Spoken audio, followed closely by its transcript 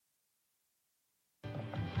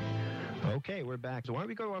Okay, we're back. So why don't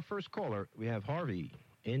we go to our first caller? We have Harvey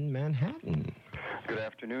in Manhattan. Good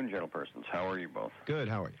afternoon, gentlepersons. How are you both? Good,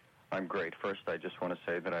 how are you? I'm great. First, I just want to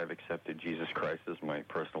say that I've accepted Jesus Christ as my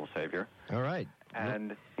personal savior. All right.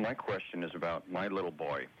 And my question is about my little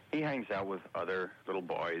boy. He hangs out with other little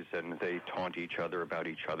boys, and they taunt each other about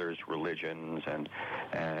each other's religions, and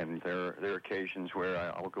there are occasions where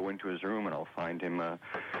I'll go into his room and I'll find him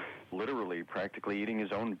literally practically eating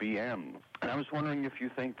his own BM. And I was wondering if you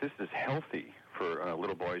think this is healthy for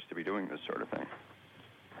little boys to be doing this sort of thing.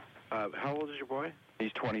 How old is your boy?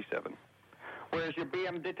 He's 27. Where's your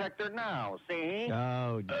BM detector now? See?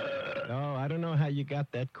 Oh, I don't know how you got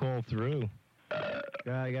that call through.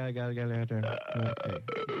 I got okay.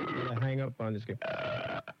 Gotta hang up on this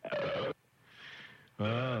guy.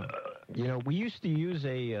 We used to use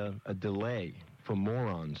a delay for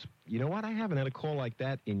morons. You know what? I haven't had a call like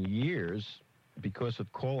that in years because of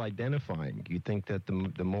call identifying. You'd think that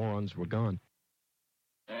the morons were gone.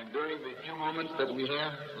 And during the few moments that we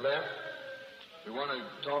have left, we want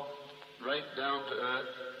to talk right down to earth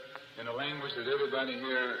in a language that everybody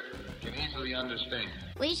here can easily understand.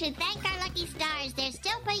 We should thank our lucky stars. They're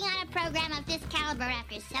still putting on a program of this caliber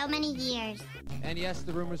after so many years. And yes,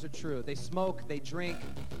 the rumors are true. They smoke, they drink,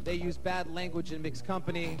 they use bad language in mixed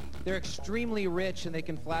company. They're extremely rich and they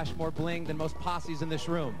can flash more bling than most posses in this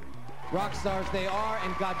room. Rock stars they are,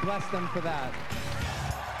 and God bless them for that.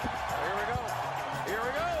 Here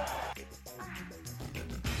we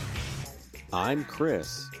go. I'm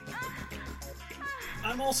Chris.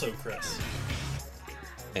 I'm also Chris.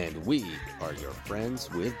 And we are your friends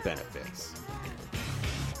with benefits.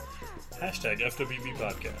 Hashtag FWB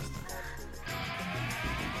Podcast.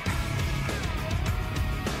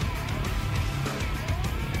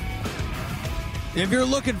 If you're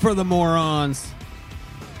looking for the morons,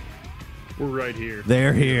 We're right here.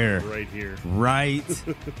 they're here. Right here. Right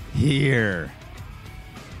here.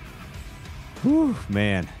 Whew,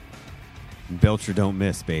 man. Belcher don't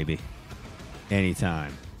miss, baby.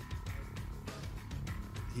 Anytime.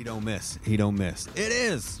 He don't miss. He don't miss. It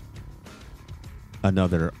is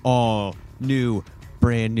another all new,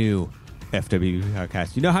 brand new FWB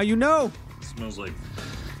podcast. You know how you know? Smells like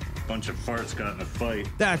a bunch of farts got in a fight.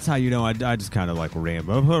 That's how you know. I just kind of like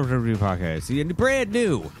ramble. FWB podcast. See, and brand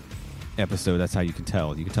new episode. That's how you can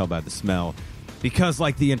tell. You can tell by the smell. Because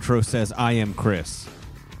like the intro says, I am Chris.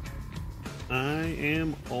 I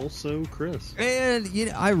am also Chris. And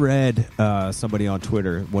I read somebody on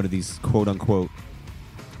Twitter, one of these quote-unquote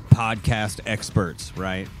podcast experts,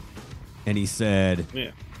 right? And he said,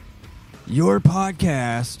 Yeah. your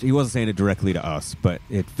podcast, he wasn't saying it directly to us, but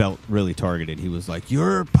it felt really targeted. He was like,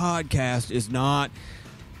 your podcast is not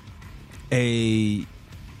a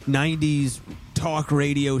 90s talk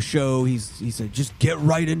radio show. He said, just get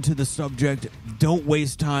right into the subject. Don't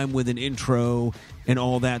waste time with an intro and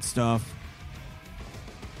all that stuff.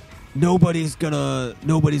 Nobody's gonna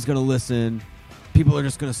listen. People are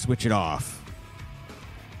just gonna switch it off.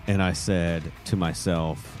 And I said to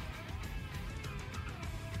myself,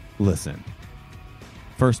 listen,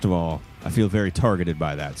 first of all, I feel very targeted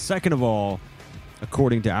by that. Second of all,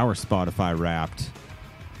 according to our Spotify Wrapped,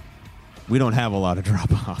 we don't have a lot of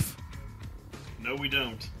drop-off. No, we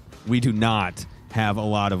don't. We do not have a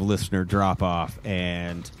lot of listener drop-off,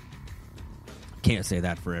 and can't say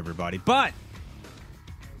that for everybody, but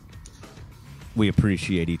we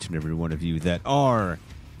appreciate each and every one of you that are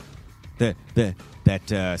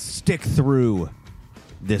that stick through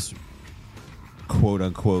this quote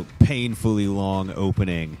unquote painfully long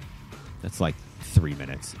opening. That's like 3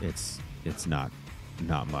 minutes. It's not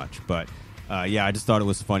much, but yeah, I just thought it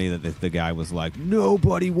was funny that the guy was like,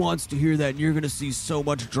 nobody wants to hear that, and you're going to see so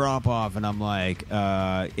much drop off, and I'm like,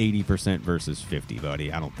 80% versus 50,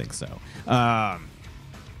 buddy. I don't think so.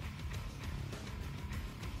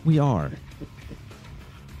 We are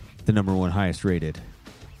the number one highest rated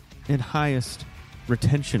and highest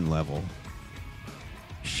retention level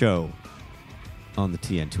show on the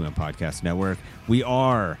TN2M Podcast Network. We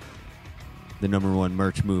are the number one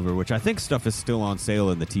merch mover, which I think stuff is still on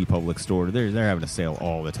sale in the TeePublic store. They're having a sale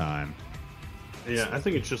all the time. Yeah, I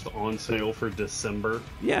think it's just on sale for December.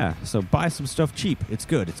 Yeah, so buy some stuff cheap. It's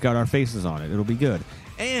good. It's got our faces on it. It'll be good.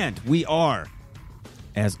 And we are,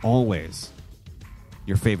 as always,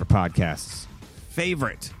 your favorite podcast's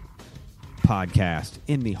favorite podcast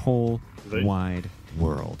in the whole wide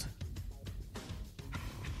world.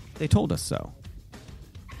 They told us so.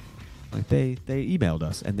 Like they emailed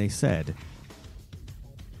us and they said,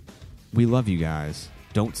 we love you guys.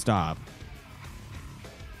 Don't stop.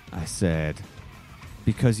 I said,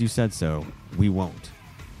 because you said so, we won't.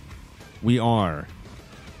 We are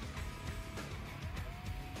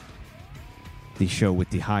the show with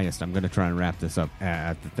the highest. I'm going to try and wrap this up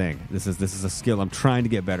at the thing. This is a skill. I'm trying to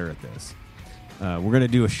get better at this. We're going to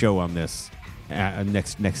do a show on this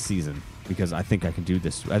next season because I think I can do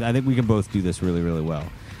this. I think we can both do this really, really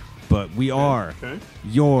well. But we are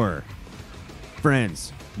your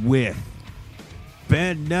friends with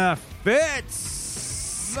benefits.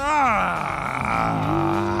 I'm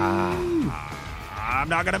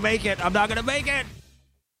not going to make it.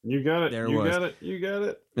 You got it. You got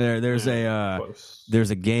it. There's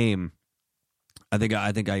a game. I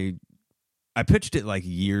think I pitched it like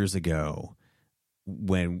years ago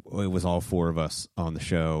when it was all four of us on the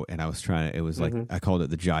show, and I was trying to. It was like I called it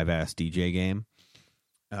the Jive Ass DJ game.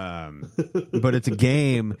 But it's a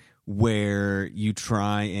game where you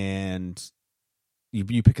try and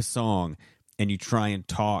you pick a song and you try and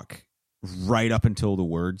talk right up until the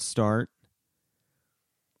words start.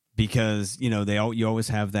 Because you always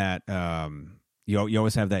have that you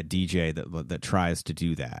always have that DJ that tries to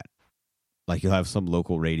do that. Like you'll have some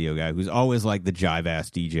local radio guy who's always like the jive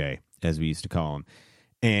ass DJ, as we used to call him,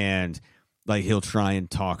 and like he'll try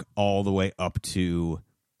and talk all the way up to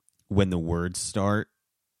when the words start,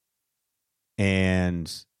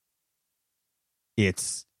 and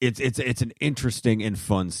it's an interesting and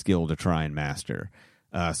fun skill to try and master.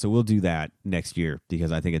 So we'll do that next year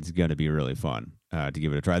because I think it's going to be really fun to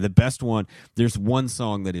give it a try. The best one, there's one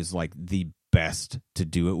song that is like the best to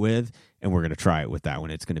do it with, and we're going to try it with that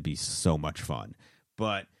one. It's going to be so much fun.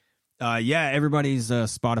 But everybody's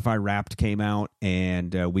Spotify Wrapped came out,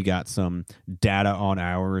 and we got some data on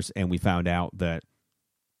ours, and we found out that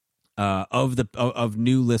of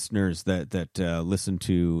new listeners that listen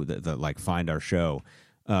to that like find our show.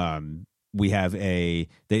 We have they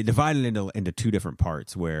divided into two different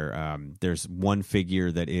parts where there's one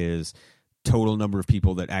figure that is total number of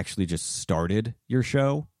people that actually just started your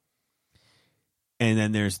show. And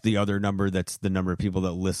then there's the other number that's the number of people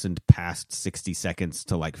that listened past 60 seconds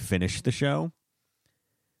to like finish the show.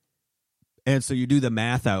 And so you do the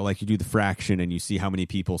math out, like you do the fraction, and you see how many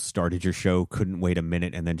people started your show, couldn't wait a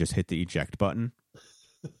minute, and then just hit the eject button.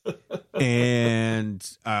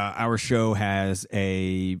 And our show has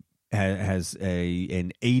an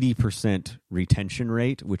 80% retention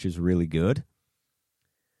rate, which is really good.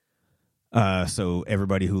 So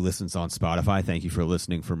everybody who listens on Spotify, thank you for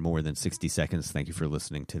listening for more than 60 seconds. Thank you for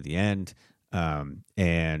listening to the end.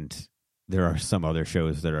 And there are some other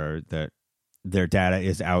shows that their data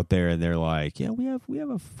is out there, and they're like, yeah, we have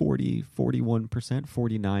a 40, 41%,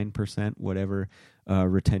 49%, whatever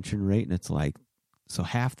retention rate, and it's like, so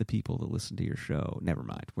half the people that listen to your show. Never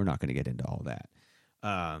mind, we're not going to get into all that.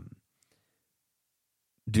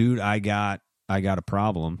 Dude, I got a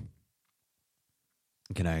problem.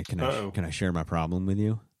 Can I share my problem with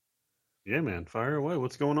you? Yeah, man, fire away.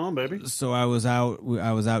 What's going on, baby? So I was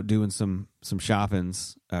out doing some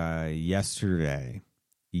shoppings yesterday,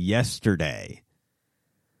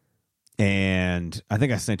 and I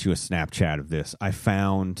think I sent you a Snapchat of this. I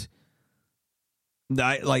found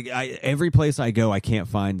every place I go, I can't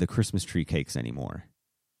find the Christmas tree cakes anymore.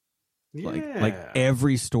 Yeah. Like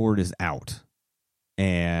every store is out.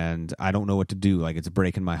 And I don't know what to do. Like, it's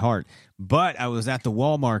breaking my heart. But I was at the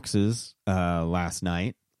Walmartses last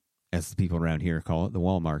night, as the people around here call it, the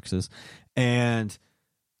Walmartses, and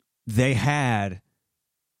they had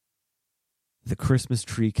the Christmas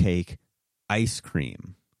tree cake ice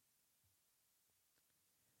cream.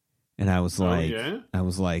 And I was like,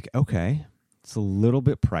 okay, it's a little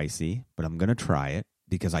bit pricey, but I'm going to try it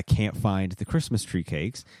because I can't find the Christmas tree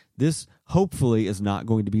cakes. This hopefully is not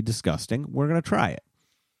going to be disgusting. We're going to try it.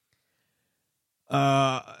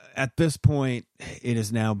 At this point, it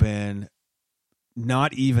has now been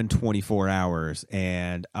not even 24 hours,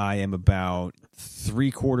 and I am about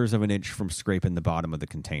 3/4 of an inch from scraping the bottom of the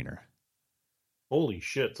container. Holy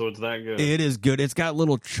shit, so it's that good. It is good. It's got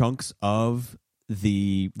little chunks of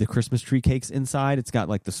the Christmas tree cakes inside. It's got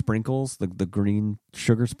like the sprinkles, the green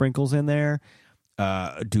sugar sprinkles in there.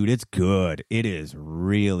 Dude, it's good. It is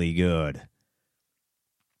really good.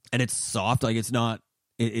 And it's soft. Like, it's not...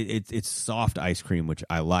 It's soft ice cream, which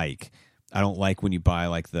I like. I don't like when you buy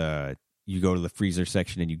you go to the freezer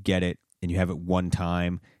section and you get it and you have it one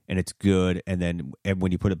time and it's good, and then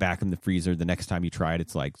when you put it back in the freezer, the next time you try it,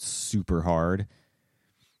 it's like super hard.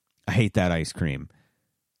 I hate that ice cream.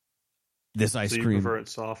 This ice cream. You prefer it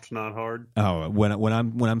soft, not hard? Oh, when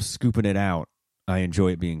I'm scooping it out, I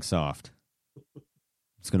enjoy it being soft.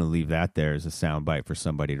 It's gonna leave that there as a soundbite for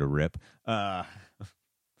somebody to rip.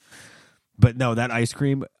 But no, that ice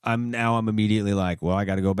cream, I'm immediately like, well, I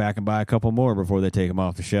got to go back and buy a couple more before they take them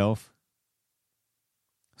off the shelf.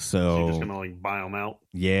 So you're just gonna like buy them out?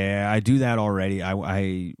 Yeah, I do that already.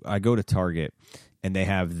 I go to Target and they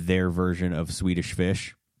have their version of Swedish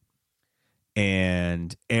Fish.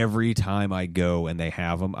 And every time I go and they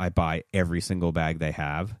have them, I buy every single bag they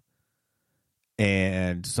have.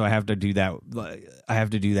 And so I have to do that. I have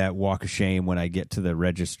to do that walk of shame when I get to the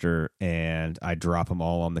register and I drop them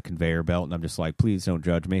all on the conveyor belt. And I'm just like, please don't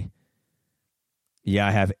judge me. Yeah,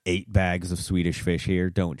 I have 8 bags of Swedish Fish here.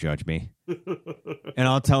 Don't judge me. And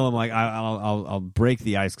I'll tell them, like, I'll break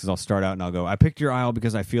the ice because I'll start out and I'll go, I picked your aisle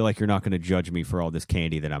because I feel like you're not going to judge me for all this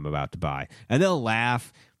candy that I'm about to buy. And they'll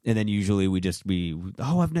laugh. And then usually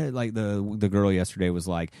I've never, like the girl yesterday was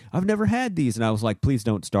like, I've never had these. And I was like, please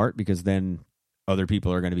don't start because then other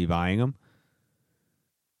people are going to be buying them.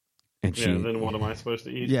 And then what am I supposed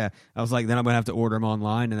to eat? Yeah. I was like, then I'm going to have to order them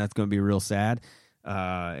online and that's going to be real sad.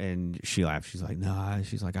 And she laughed. She's like, nah.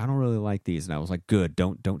 She's like, I don't really like these. And I was like, good.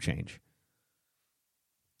 Don't change.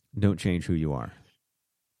 Don't change who you are.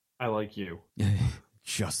 I like you.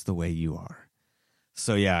 Just the way you are.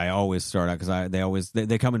 So yeah, I always start out because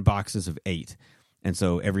they come in boxes of 8. And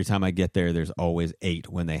so every time I get there, there's always 8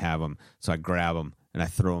 when they have them. So I grab them and I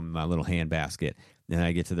throw them in my little hand basket. Then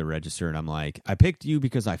I get to the register and I'm like, I picked you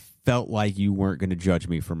because I felt like you weren't going to judge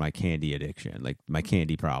me for my candy addiction, like my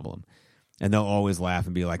candy problem. And they'll always laugh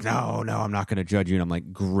and be like, no, I'm not going to judge you. And I'm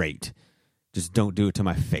like, great. Just don't do it to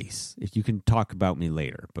my face. If you can talk about me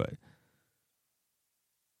later, but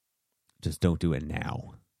just don't do it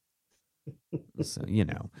now. So,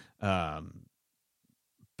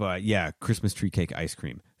 but yeah, Christmas tree cake ice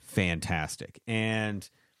cream. Fantastic. And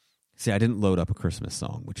see, I didn't load up a Christmas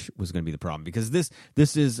song, which was going to be the problem because this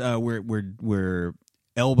is we're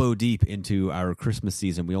elbow deep into our Christmas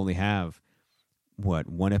season. We only have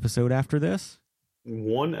one episode after this?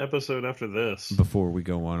 One episode after this. Before we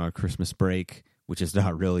go on our Christmas break, which is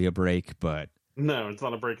not really a break, but... No, it's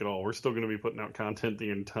not a break at all. We're still going to be putting out content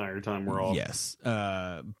the entire time we're off. Yes.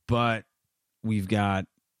 But we've got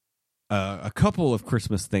a couple of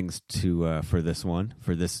Christmas things for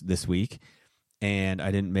this week. And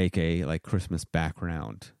I didn't make a Christmas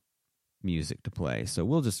background music to play. So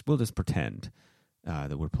we'll just pretend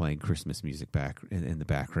that we're playing Christmas music back in the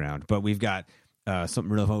background. But we've got something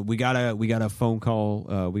real fun. We got a phone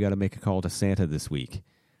call. We got to make a call to Santa this week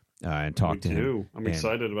and talk to him. I'm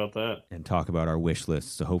excited about that. And talk about our wish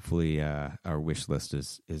list. So hopefully our wish list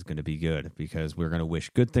is going to be good because we're going to wish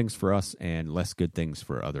good things for us and less good things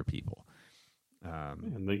for other people.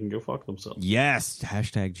 And they can go fuck themselves. Yes.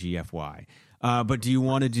 #GFY. But do you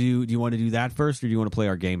want to do that first or do you want to play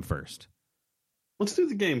our game first? Let's do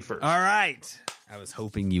the game first. All right. I was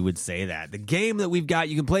hoping you would say that. The game that we've got,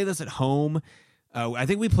 you can play this at home. I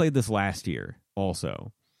think we played this last year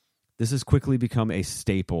also. This has quickly become a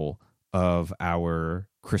staple of our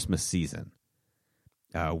Christmas season.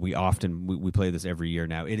 We play this every year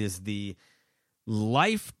now. It is the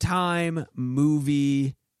Lifetime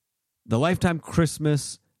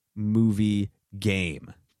Christmas movie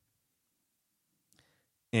game.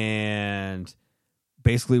 And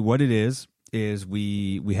basically what it is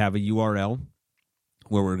we have a URL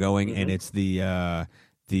where we're going, and it's it's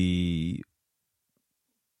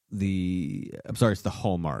the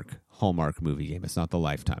Hallmark movie game. It's not the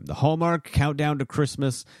Lifetime. The Hallmark Countdown to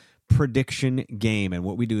Christmas prediction game. And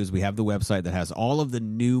what we do is we have the website that has all of the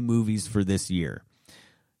new movies for this year.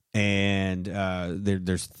 And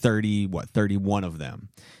there's 31 of them.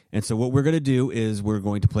 And so what we're going to do is we're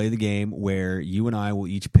going to play the game where you and I will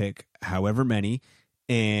each pick however many,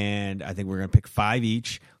 and I think we're going to pick 5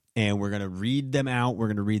 each, and we're going to read them out. We're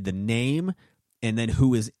going to read the name and then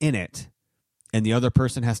who is in it, and the other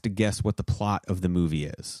person has to guess what the plot of the movie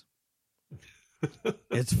is.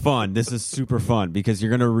 It's fun. This is super fun because you're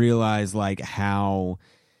going to realize how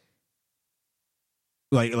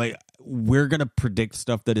we're going to predict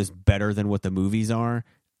stuff that is better than what the movies are,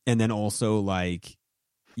 and then also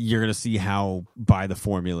you're going to see how by the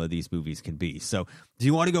formula these movies can be. So do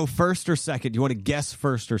you want to go first or second? Do you want to guess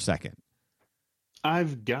first or second?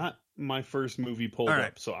 I've got my first movie pulled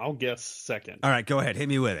up, so I'll guess second. All right, go ahead. Hit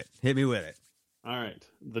me with it. All right.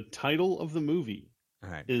 The title of the movie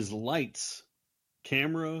is Lights,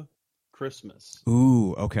 Camera, Christmas.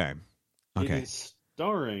 Ooh, okay. It is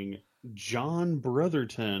starring John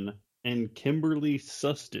Brotherton and Kimberly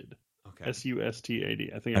Sustad. Okay.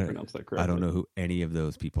 Sustad. I think I pronounced that correctly. I don't know who any of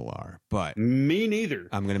those people are, but me neither.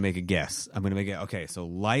 I'm going to make a guess. Okay, so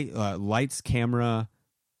lights, camera,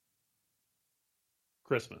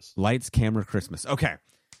 Christmas. Lights, camera, Christmas. Okay.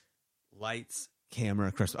 Lights,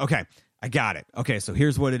 camera, Christmas. Okay, I got it. Okay, so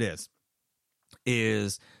here's what it is.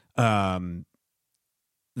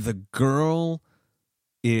 The girl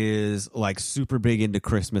is like super big into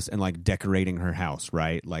Christmas and like decorating her house,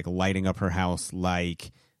 right? Like lighting up her house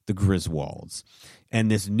like the Griswolds.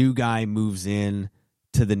 And this new guy moves in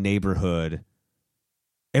to the neighborhood.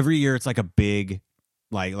 Every year it's like a big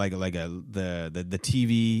the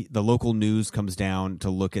TV, the local news comes down to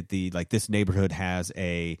look at this neighborhood has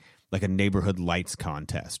a neighborhood lights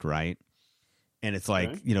contest, right? And it's like,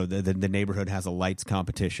 okay. The neighborhood has a lights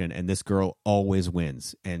competition, and this girl always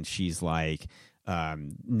wins. And she's like,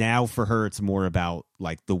 now for her, it's more about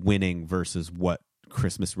like the winning versus what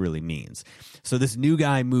Christmas really means. So this new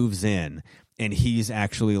guy moves in, and he's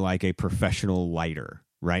actually like a professional lighter,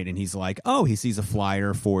 right? And he's like, he sees a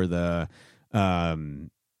flyer for the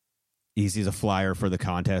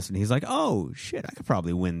contest, and he's like, oh shit, I could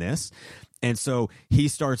probably win this. And so he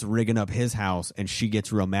starts rigging up his house, and she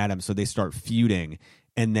gets real mad at him. So they start feuding,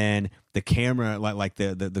 and then the camera, like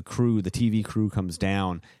the crew, the TV crew, comes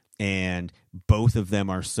down, and both of them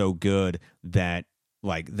are so good that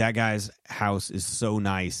like that guy's house is so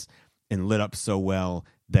nice and lit up so well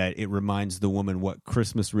that it reminds the woman what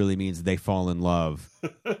Christmas really means. They fall in love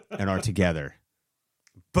and are together.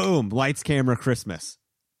 Boom! Lights, camera, Christmas.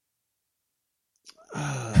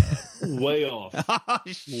 Way off. Oh,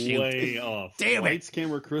 way off. Damn Lights,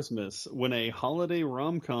 Camera, Christmas. When a holiday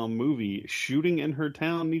rom-com movie shooting in her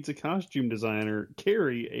town needs a costume designer,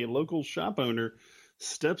 Carrie, a local shop owner,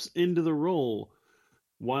 steps into the role.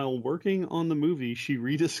 While working on the movie, she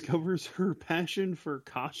rediscovers her passion for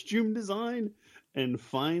costume design and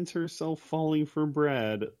finds herself falling for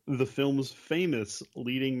Brad, the film's famous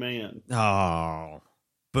leading man. Oh.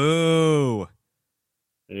 Boo.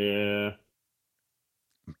 Yeah.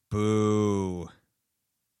 Boo.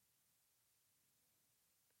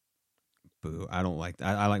 Boo. I don't like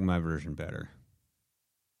that. I like my version better.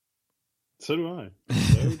 So do I.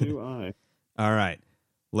 So do I. All right.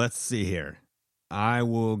 Let's see here. I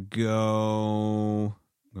will go.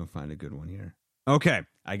 I'm going to find a good one here. Okay.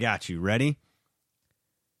 I got you. Ready?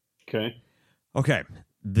 Okay. Okay.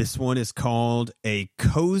 This one is called A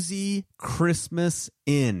Cozy Christmas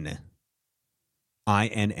Inn.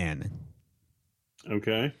 INN.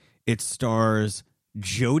 Okay. It stars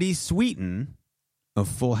Jodie Sweetin of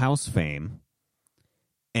Full House fame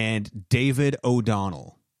and David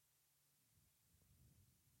O'Donnell.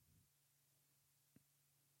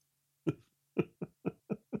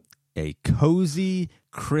 A Cozy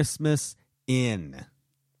Christmas Inn.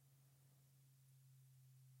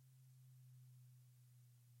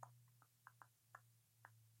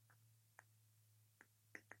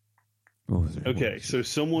 Okay, so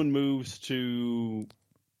someone moves to...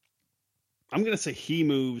 I'm going to say he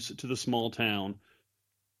moves to the small town,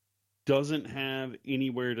 doesn't have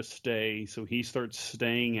anywhere to stay, so he starts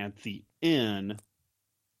staying at the inn,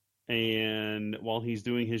 and while he's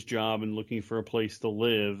doing his job and looking for a place to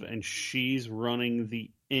live, and she's running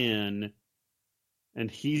the inn, and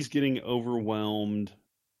he's getting overwhelmed,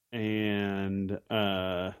 and,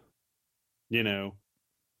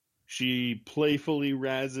 she playfully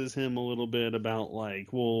razzes him a little bit about like,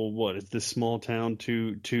 well, what is this small town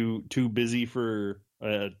too busy for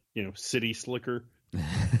city slicker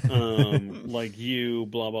like you,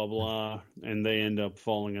 blah blah blah, and they end up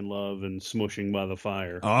falling in love and smushing by the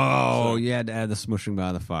fire. Oh, you had to add the smushing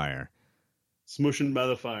by the fire. Smushing by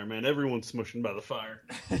the fire, man. Everyone's smushing by the fire.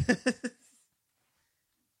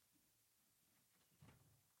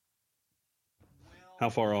 How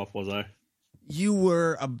far off was I? You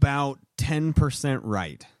were about 10%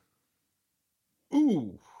 right.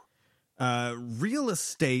 Ooh. Real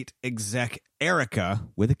estate exec Erica,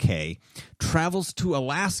 with a K, travels to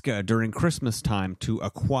Alaska during Christmas time to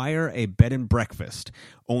acquire a bed and breakfast,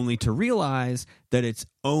 only to realize that it's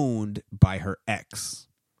owned by her ex.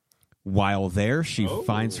 While there, she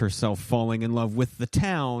finds herself falling in love with the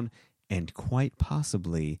town and quite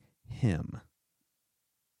possibly him.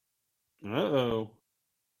 Uh-oh.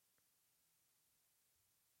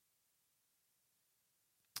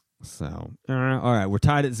 So, all right, we're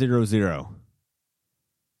tied at 0-0.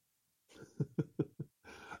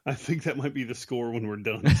 I think that might be the score when we're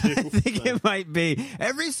done, too. I think it might be.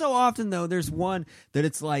 Every so often, though, there's one that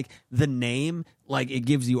it's like the name, like it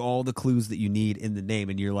gives you all the clues that you need in the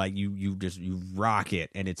name, and you're like, you rock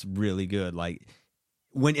it, and it's really good. Like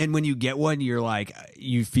when you get one, you're like,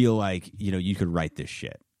 you feel like you could write this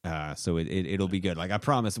shit. So it'll be good. Like I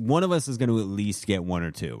promise, one of us is going to at least get one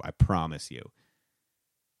or two. I promise you.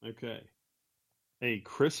 Okay. A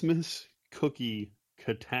Christmas cookie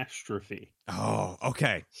catastrophe. Oh,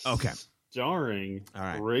 okay. Okay. Starring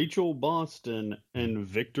Rachel Boston and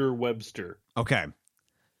Victor Webster. Okay.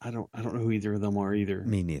 I don't know who either of them are either.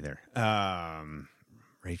 Me neither.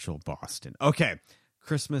 Rachel Boston. Okay.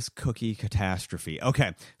 Christmas cookie catastrophe.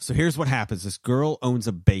 Okay, so here's what happens. This girl owns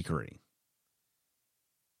a bakery.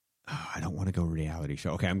 Oh, I don't want to go reality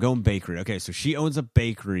show. Okay, I'm going bakery. Okay, so she owns a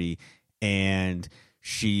bakery, and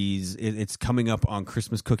it's coming up on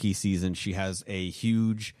Christmas cookie season. She has a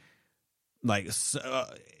huge,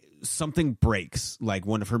 something breaks, like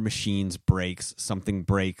one of her machines breaks, something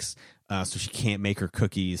breaks, so she can't make her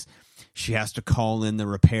cookies. She has to call in the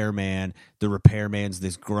repairman. The repairman's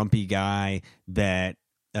this grumpy guy that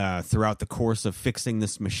throughout the course of fixing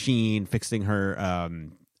this machine, fixing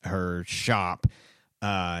her shop,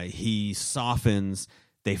 he softens.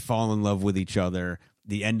 They fall in love with each other.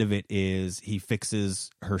 The end of it is he fixes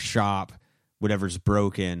her shop, whatever's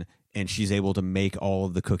broken, and she's able to make all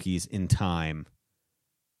of the cookies in time.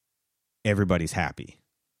 Everybody's happy.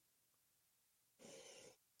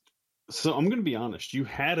 So I'm going to be honest. You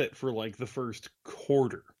had it for like the first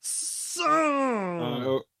quarter.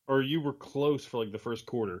 Or you were close for like the first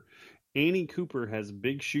quarter. Annie Cooper has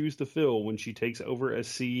big shoes to fill when she takes over as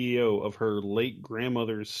CEO of her late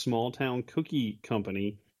grandmother's small town cookie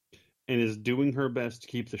company and is doing her best to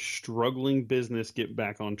keep the struggling business get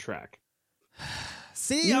back on track.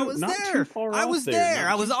 See, I was there. I was there.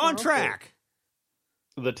 I was on track.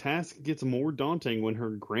 The task gets more daunting when her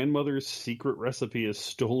grandmother's secret recipe is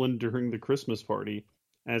stolen during the Christmas party.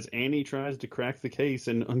 As Annie tries to crack the case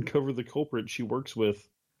and uncover the culprit, she works with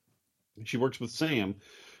Sam,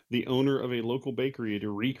 the owner of a local bakery,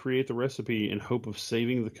 to recreate the recipe in hope of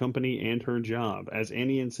saving the company and her job. As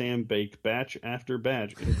Annie and Sam bake batch after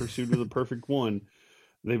batch in pursuit of the perfect one,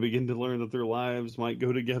 they begin to learn that their lives might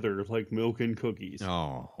go together like milk and cookies.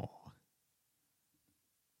 Oh.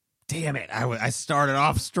 Damn it. I started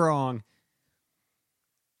off strong.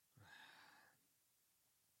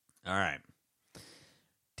 All right.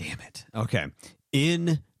 Damn it. Okay.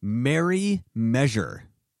 In Merry Measure.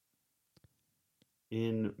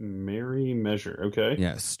 In Merry Measure. Okay.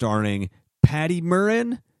 Yeah, starring Patty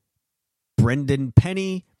Murrin, Brendan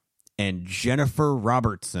Penny, and Jennifer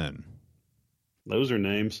Robertson. Those are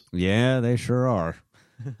names. Yeah, they sure are.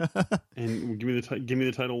 And give me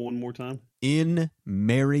the title one more time. In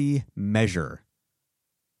Merry Measure.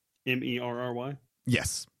 Merry?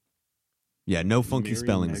 Yes. Yeah, no funky Merry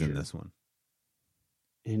spellings Measure. in this one.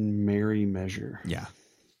 In Merry Measure. Yeah.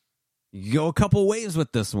 You go a couple ways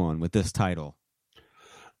with this one, with this title.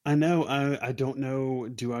 I know. I don't know.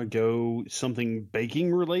 Do I go something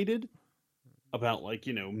baking related? About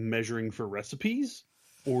measuring for recipes?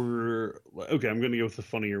 Or, okay, I'm going to go with the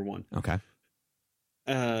funnier one. Okay.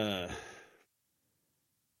 No,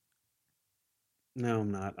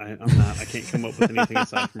 I'm not. I'm not. I can't come up with anything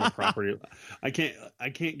aside from a property. I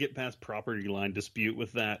can't get past property line dispute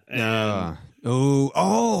with that. That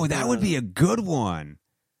would be a good one.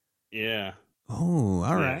 Yeah. Oh,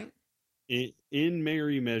 all right. In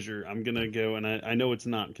Merry Measure, I'm gonna go, and I know it's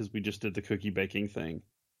not because we just did the cookie baking thing,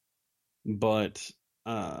 but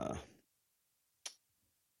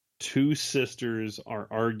two sisters are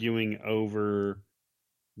arguing over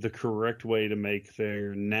the correct way to make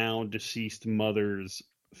their now deceased mother's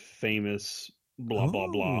famous blah blah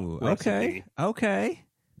blah recipe. Okay.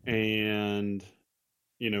 And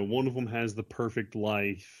one of them has the perfect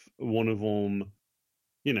life. One of them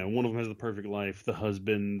has the perfect life. The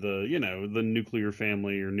husband, the nuclear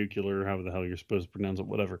family or nuclear, however the hell you're supposed to pronounce it,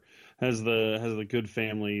 whatever, has the good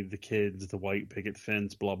family, the kids, the white picket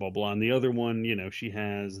fence, blah blah blah. And the other one,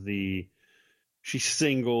 she's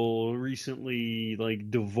single, recently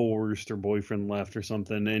divorced, her boyfriend left or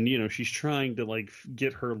something, and she's trying to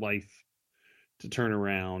get her life to turn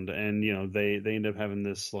around, and they end up having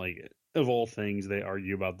this of all things, they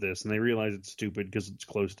argue about this, and they realize it's stupid because it's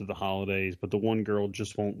close to the holidays, but the one girl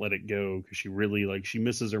just won't let it go because she really she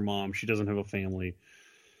misses her mom. She doesn't have a family,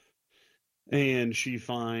 and she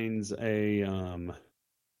finds a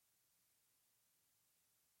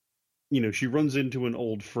she runs into an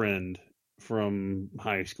old friend from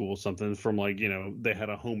high school, something from they had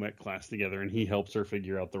a home ec class together, and he helps her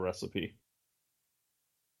figure out the recipe.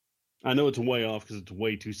 I know it's way off because it's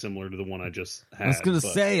way too similar to the one I just had. I was going to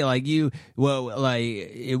say, it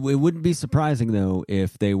wouldn't be surprising, though,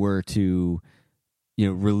 if they were to,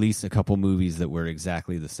 release a couple movies that were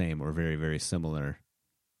exactly the same or very, very similar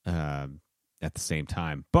at the same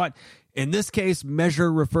time. But in this case,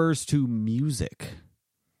 measure refers to music.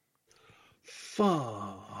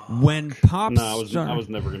 Fuck. When pop star... I was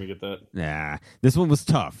never going to get that. Nah, this one was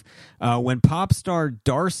tough. When pop star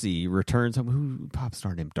Darcy returns home... Pop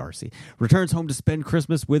star named Darcy returns home to spend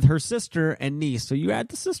Christmas with her sister and niece. So you add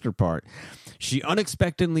the sister part. She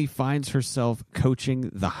unexpectedly finds herself coaching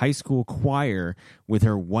the high school choir with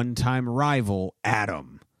her one-time rival,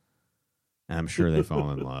 Adam. And I'm sure they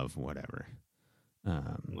fall in love, whatever.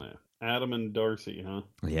 Adam and Darcy, huh?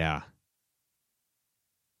 Yeah.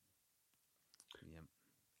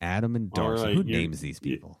 Adam and Darcy. Right, Who names these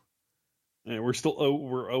people? We're still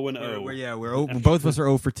we're 0 and 0. We're both of us are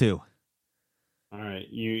 0 for 2. All right,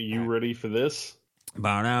 you ready for this? Hit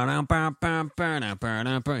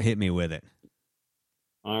me with it.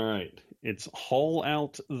 All right, it's Haul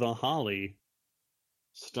Out the Holly,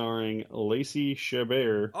 starring Lacey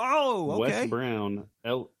Chabert, Wes Brown,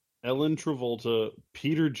 Ellen Travolta,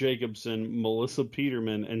 Peter Jacobson, Melissa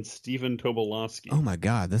Peterman, and Stephen Tobolowsky. Oh my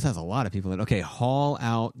God, this has a lot of people in it. Okay, Haul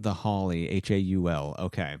Out the Holly, Haul.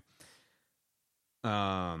 Okay.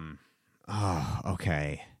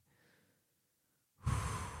 Okay.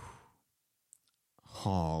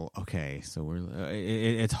 Hall. Okay, so we're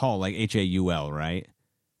it's Hall, like Haul, right?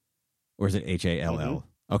 Or is it Hall?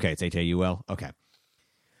 Mm-hmm. Okay, it's Haul. Okay.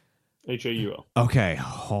 Haul. Okay,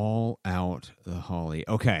 Haul Out the Holly.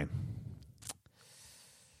 Okay.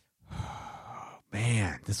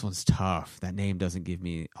 Man, this one's tough. That name doesn't give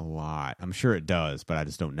me a lot. I'm sure it does, but I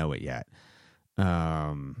just don't know it yet.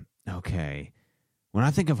 Okay. When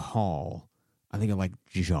I think of Hall, I think of like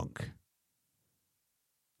junk.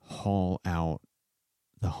 Haul Out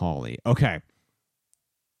the Holly. Okay.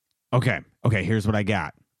 Here's what I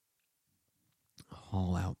got.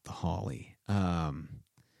 Haul Out the Holly.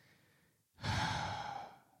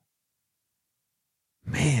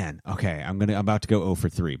 Man, okay, I'm about to go 0 for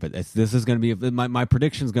 3, but this is going to be my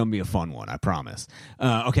prediction's going to be a fun one, I promise.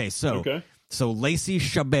 So Lacey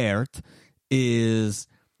Chabert is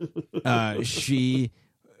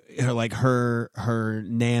her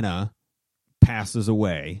nana passes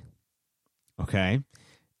away. Okay.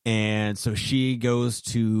 And so she goes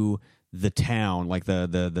to the town, like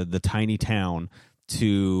the tiny town,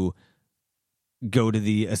 to go to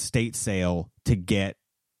the estate sale to get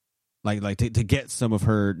to get some of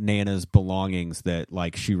her nana's belongings that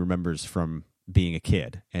like she remembers from being a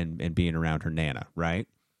kid and being around her nana, right?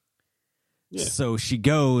 Yeah. So she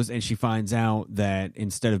goes and she finds out that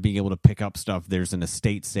instead of being able to pick up stuff, there's an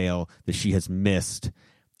estate sale that she has missed,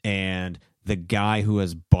 and the guy who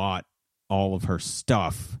has bought all of her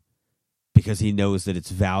stuff because he knows that it's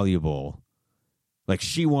valuable. Like,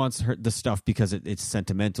 she wants the stuff because it's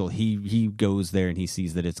sentimental. He goes there and he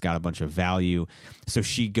sees that it's got a bunch of value. So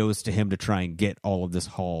she goes to him to try and get all of this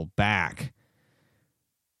haul back.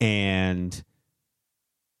 And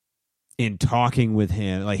in talking with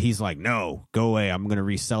him, like, he's like, no, go away. I'm going to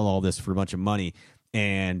resell all this for a bunch of money.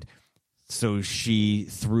 And so she,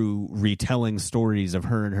 through retelling stories of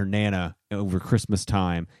her and her nana over Christmas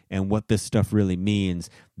time and what this stuff really means,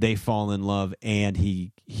 they fall in love, and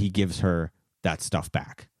he gives her that stuff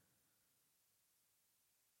back.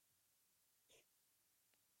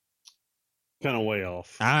 Kind of way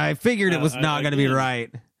off. I figured it was not going to be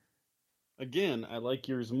right. Again, I like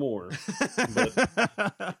yours more.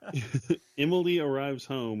 But Emily arrives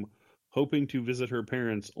home hoping to visit her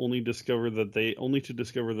parents, only to discover that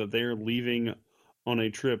they are leaving on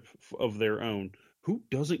a trip of their own. Who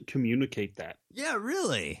doesn't communicate that? Yeah,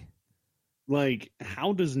 really? Like,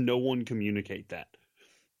 how does no one communicate that?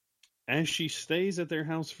 As she stays at their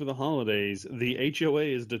house for the holidays, the HOA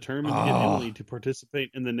is determined to get Emily to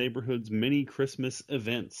participate in the neighborhood's many Christmas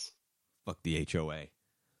events. Fuck the HOA.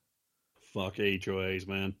 Fuck HOAs,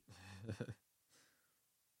 man.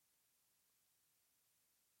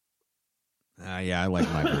 Yeah, I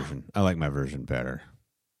like my version. I like my version better.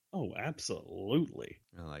 Oh, absolutely.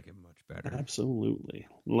 I like it much better. Absolutely.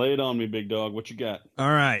 Lay it on me, big dog. What you got?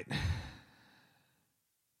 All right.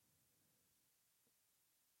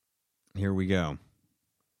 Here we go.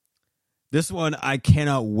 This one, I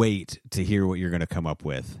cannot wait to hear what you're going to come up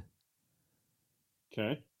with.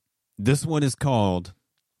 Okay. This one is called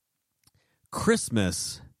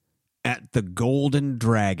Christmas at the Golden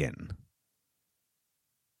Dragon.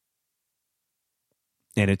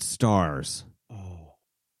 And it stars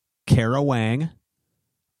Kara Wang,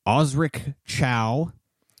 Osric Chow,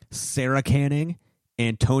 Sarah Canning,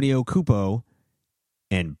 Antonio Cupo,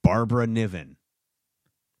 and Barbara Niven.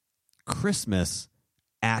 Christmas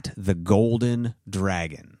at the Golden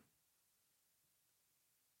Dragon.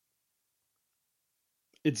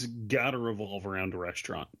 It's got to revolve around a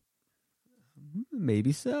restaurant.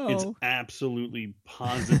 Maybe so. It's absolutely,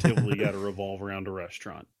 positively got to revolve around a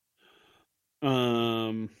restaurant.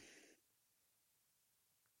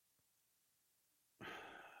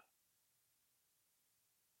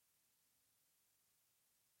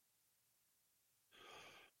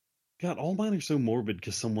 God, all mine are so morbid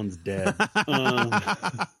because someone's dead.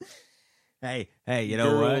 Hey, you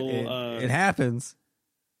know what? It happens.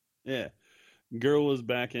 Yeah. Girl is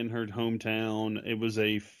back in her hometown. It was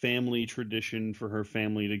a family tradition for her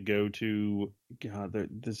family to go to. God,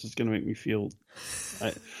 this is going to make me feel.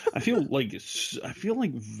 I feel like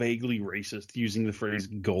vaguely racist using the phrase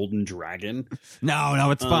 "golden dragon."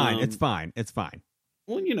 No, it's fine. It's fine. It's fine.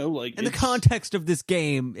 Well, like in the context of this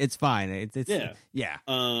game, it's fine. It's yeah.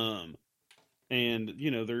 And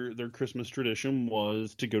their Christmas tradition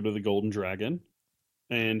was to go to the Golden Dragon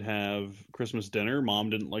and have Christmas dinner. Mom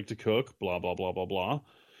didn't like to cook, blah, blah, blah, blah, blah.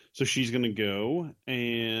 So she's going to go,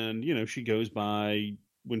 and, she goes by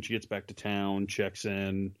when she gets back to town, checks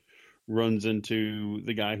in, runs into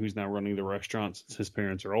the guy who's now running the restaurant since his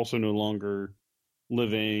parents are also no longer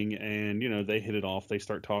living, and, they hit it off. They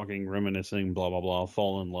start talking, reminiscing, blah, blah, blah,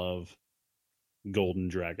 fall in love. Golden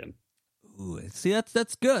Dragon. Ooh, see,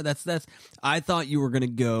 that's good. That's. I thought you were going to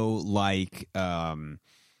go like the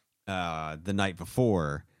night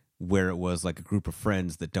before, where it was like a group of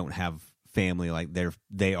friends that don't have family, like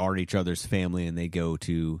they are each other's family, and they go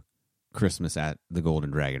to Christmas at the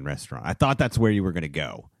Golden Dragon restaurant. I thought that's where you were going to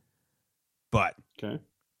go, but okay.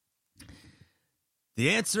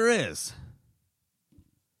 The answer is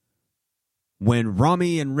when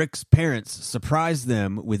Rami and Rick's parents surprise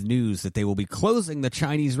them with news that they will be closing the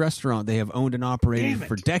Chinese restaurant they have owned and operated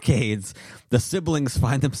for decades, the siblings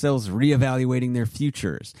find themselves reevaluating their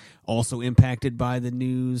futures. Also impacted by the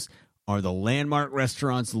news are the Landmark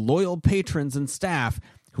restaurant's loyal patrons and staff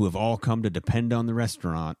who have all come to depend on the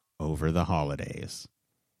restaurant over the holidays.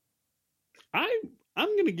 I'm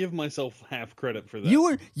going to give myself half credit for that.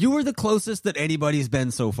 You were the closest that anybody's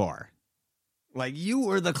been so far. Like, you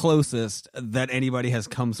were the closest that anybody has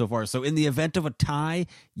come so far. So in the event of a tie,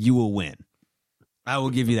 you will win. I will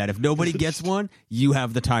give you that. If nobody gets one, you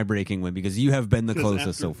have the tie-breaking win because you have been the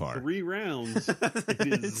closest so far. 3 rounds,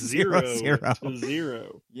 it is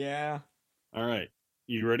 0-0. Yeah. All right.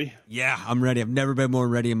 You ready? Yeah, I'm ready. I've never been more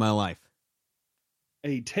ready in my life.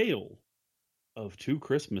 A Tale of Two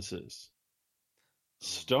Christmases.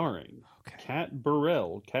 Starring Cat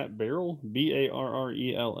Barrell, Barrell,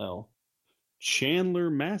 Chandler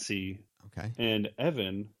Massey, and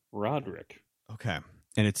Evan Roderick. Okay.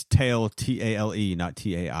 And it's Tale, Tale, not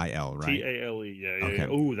Tail, right? Tale, yeah.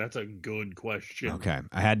 Oh, that's a good question. Okay.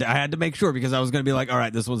 I had to make sure because I was going to be like, all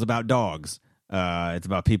right, this one's about dogs. It's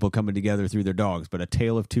about people coming together through their dogs, but A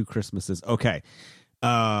Tale of Two Christmases. Okay.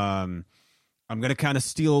 I'm going to kind of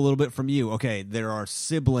steal a little bit from you. Okay, there are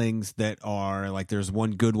siblings that are like, there's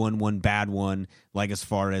one good one bad one, like as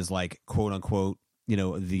far as like, quote unquote,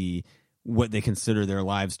 what they consider their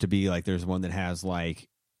lives to be. Like there's one that has like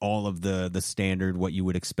all of the standard, what you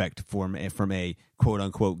would expect from a quote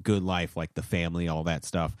unquote good life, like the family, all that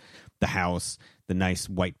stuff, the house, the nice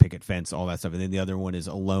white picket fence, all that stuff. And then the other one is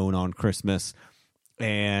alone on Christmas.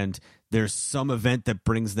 And there's some event that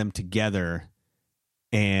brings them together,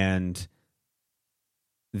 and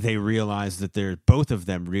they realize that both of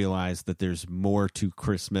them realize that there's more to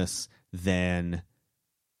Christmas than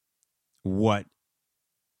what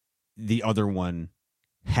the other one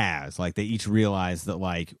has. Like they each realize that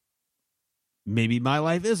like maybe my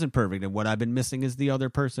life isn't perfect and what I've been missing is the other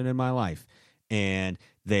person in my life. And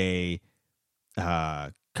they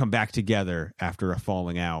come back together after a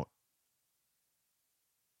falling out,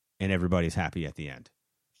 and everybody's happy at the end.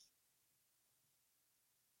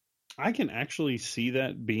 I can actually see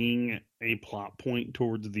that being a plot point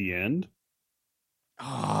towards the end.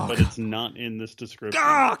 But it's not in this description.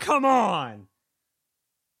 Oh, come on!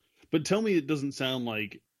 But tell me it doesn't sound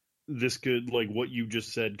like this could, like what you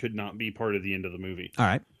just said, could not be part of the end of the movie. All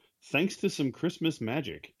right. Thanks to some Christmas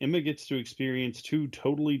magic, Emma gets to experience two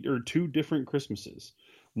different Christmases.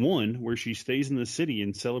 One where she stays in the city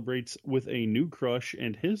and celebrates with a new crush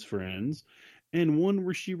and his friends, and one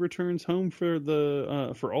where she returns home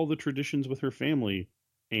for all the traditions with her family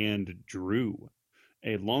and Drew,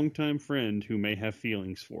 a longtime friend who may have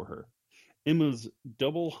feelings for her. Emma's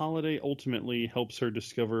double holiday ultimately helps her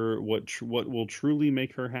discover what will truly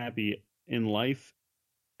make her happy in life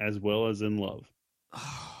as well as in love.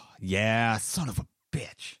 Oh, yeah, son of a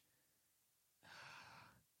bitch.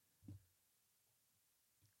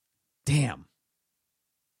 Damn.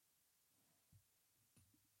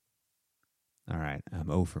 All right, I'm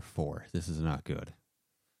 0 for 4. This is not good.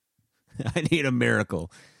 I need a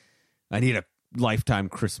miracle. I need a lifetime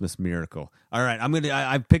Christmas miracle. All right,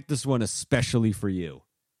 I picked this one especially for you.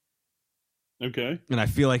 Okay. And I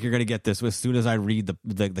feel like you're going to get this as soon as I read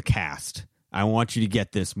the cast. I want you to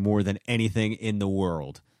get this more than anything in the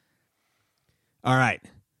world. All right.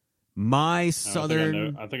 I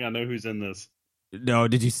think I know who's in this. No,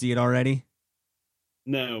 did you see it already?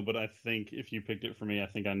 No, but I think if you picked it for me, I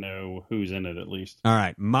think I know who's in it at least. All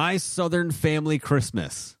right. My Southern Family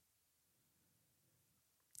Christmas.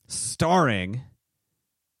 Starring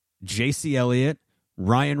J.C. Elliott,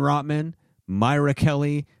 Ryan Rotman, Myra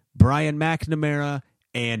Kelly, Brian McNamara,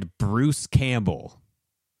 and Bruce Campbell.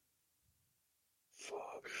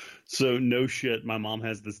 So, no shit, my mom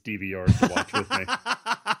has this DVR to watch with me.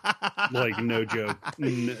 Like, no joke.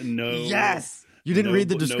 No. Yes! You didn't read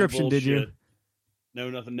the description, did you? No,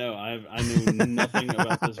 nothing. No, I knew nothing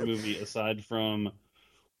about this movie aside from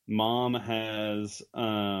mom has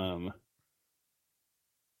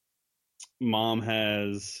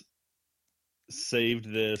saved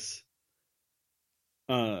this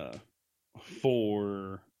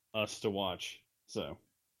for us to watch. So.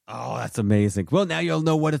 Oh, that's amazing. Well, now you'll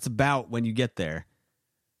know what it's about when you get there.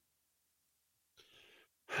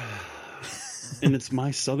 And it's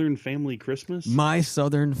My Southern Family Christmas? My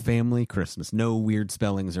Southern Family Christmas. No weird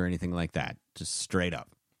spellings or anything like that. Just straight up.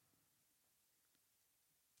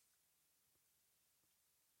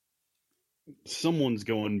 Someone's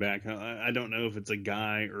going back. I don't know if it's a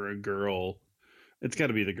guy or a girl. It's got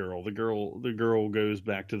to be the girl. The girl goes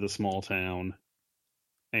back to the small town.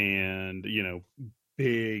 And,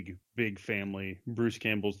 big family. Bruce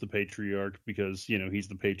Campbell's the patriarch because, he's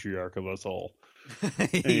the patriarch of us all.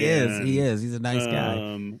 He is. He's a nice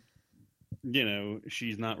guy.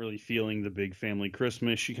 She's not really feeling the big family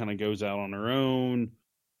Christmas. She kind of goes out on her own,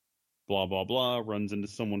 blah, blah, blah, runs into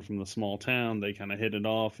someone from the small town. They kind of hit it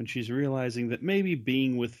off, and she's realizing that maybe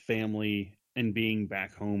being with family and being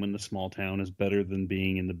back home in the small town is better than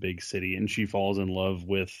being in the big city. And she falls in love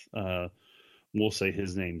with, we'll say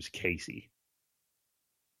his name's Casey.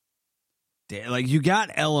 Like, you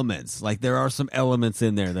got elements. Like, there are some elements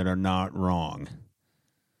in there that are not wrong.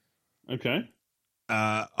 Okay.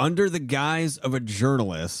 Under the guise of a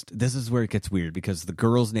journalist, this is where it gets weird because the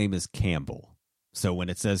girl's name is Campbell. So when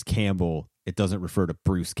it says Campbell, it doesn't refer to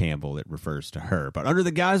Bruce Campbell. It refers to her. But under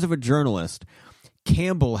the guise of a journalist,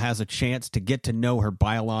 Campbell has a chance to get to know her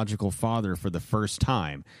biological father for the first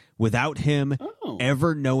time without him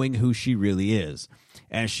ever knowing who she really is.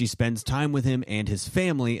 As she spends time with him and his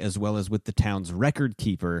family, as well as with the town's record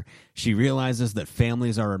keeper, she realizes that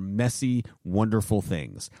families are messy, wonderful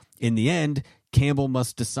things. In the end, Campbell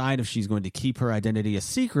must decide if she's going to keep her identity a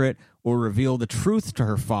secret or reveal the truth to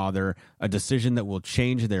her father, a decision that will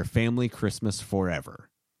change their family Christmas forever.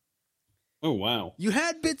 Oh, wow. You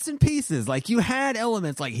had bits and pieces. Like, you had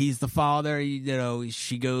elements like he's the father,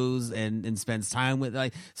 she goes and spends time with,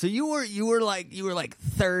 like, so you were like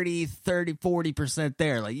 40%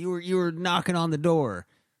 there. Like, you were knocking on the door.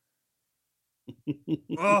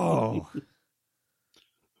 Oh.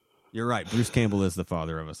 You're right. Bruce Campbell is the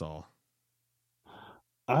father of us all.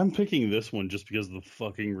 I'm picking this one just because of the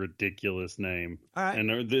fucking ridiculous name. All right.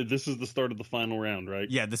 And this is the start of the final round, right?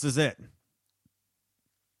 Yeah, this is it.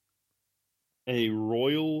 A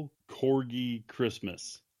Royal Corgi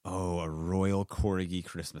Christmas. Oh, a Royal Corgi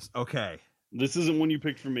Christmas. Okay. This isn't one you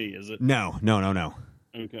picked for me, is it? No.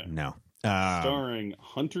 Okay. No. Starring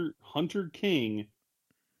Hunter King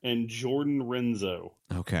and Jordan Renzo.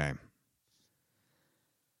 Okay.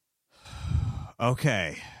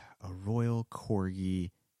 Okay. A Royal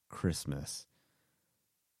Corgi Christmas.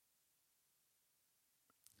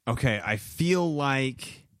 Okay, I feel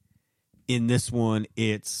like in this one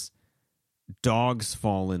it's dogs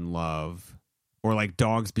fall in love, or like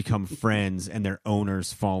dogs become friends and their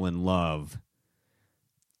owners fall in love,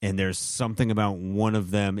 and there's something about one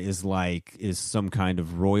of them is some kind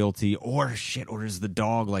of royalty, or is the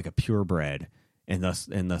dog like a purebred and thus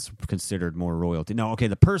considered more royalty. No, okay,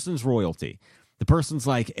 the person's royalty. The person's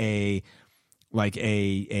like a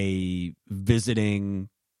visiting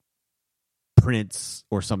prince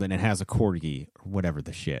or something and has a corgi or whatever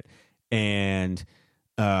the shit, and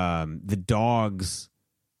the dogs,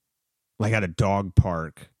 like at a dog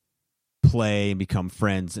park, play and become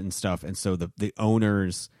friends and stuff. And so the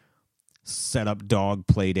owners set up dog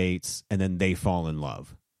play dates and then they fall in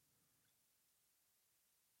love.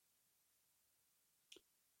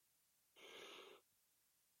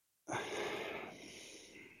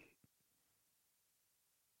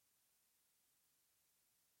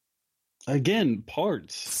 Again,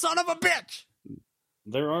 parts. Son of a bitch!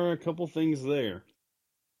 There are a couple things there.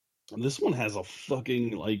 This one has a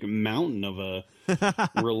fucking, mountain of a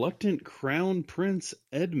reluctant Crown Prince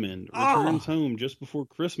Edmund returns home just before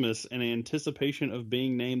Christmas in anticipation of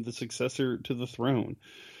being named the successor to the throne.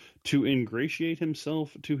 To ingratiate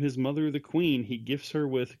himself to his mother, the Queen, he gifts her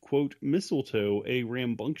with, quote, mistletoe, a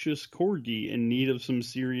rambunctious corgi in need of some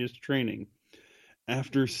serious training.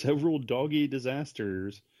 After several doggy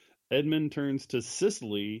disasters, Edmund turns to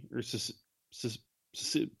Cicely, or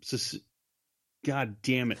God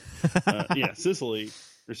damn it. Cicely,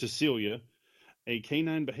 or Cecilia, a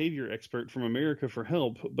canine behavior expert from America, for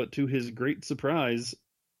help, but to his great surprise,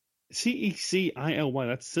 Cecily,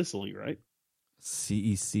 that's Cicely, right?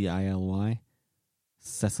 Cecily?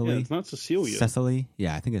 Cecily? Yeah, it's not Cecilia. Cecily?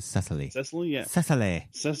 Yeah, I think it's Cecily. Cecily, yeah. Cecily.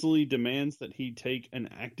 Cecily demands that he take an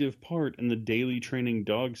active part in the daily training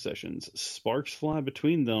dog sessions. Sparks fly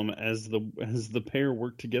between them as the pair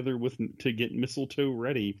work together to get Mistletoe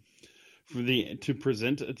ready to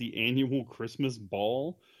present at the annual Christmas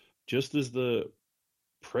ball. Just as the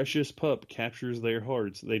precious pup captures their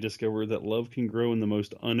hearts, they discover that love can grow in the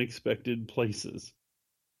most unexpected places.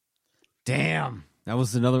 Damn. That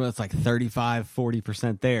was another one that's like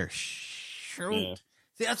 35-40% there. Shoot. Yeah.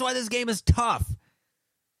 See, that's why this game is tough.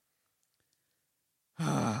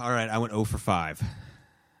 All right, I went 0 for 5.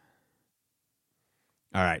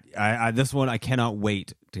 All right, I this one I cannot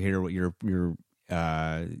wait to hear what your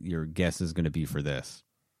guess is going to be for this.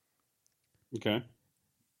 Okay.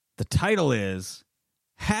 The title is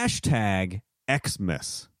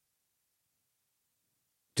 #Xmas.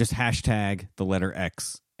 Just hashtag the letter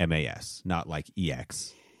X. MAS, not like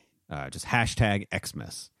EX. Just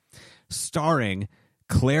 #Xmas. Starring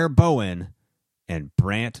Claire Bowen and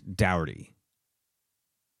Brant Dougherty.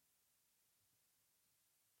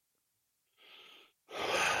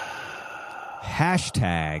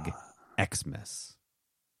 #Xmas.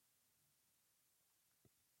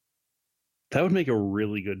 That would make a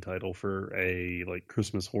really good title for a like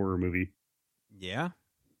Christmas horror movie. Yeah.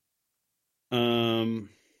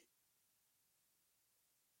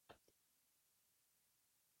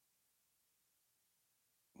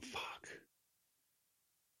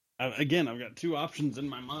 Again, I've got two options in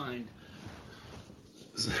my mind,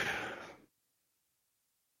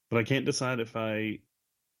 but I can't decide if I.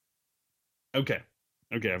 Okay,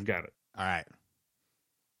 I've got it. All right.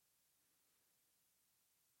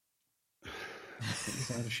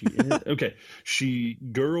 Okay,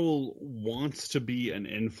 girl wants to be an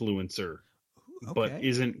influencer, but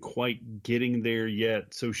isn't quite getting there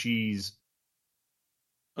yet. So she's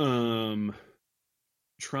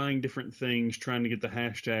trying different things, trying to get the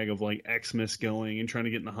hashtag of like Xmas going and trying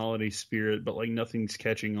to get in the holiday spirit, but like nothing's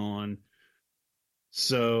catching on.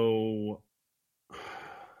 So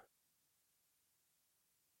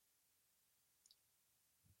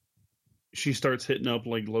she starts hitting up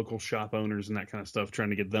like local shop owners and that kind of stuff,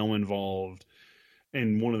 trying to get them involved.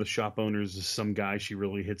 And one of the shop owners is some guy she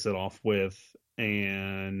really hits it off with,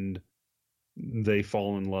 and they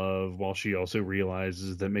fall in love, while she also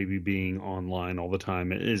realizes that maybe being online all the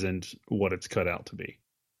time isn't what it's cut out to be.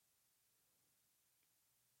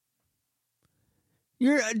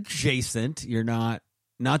 You're adjacent. You're not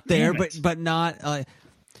there, but not.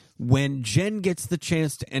 When Jen gets the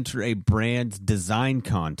chance to enter a brand design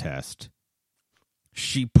contest,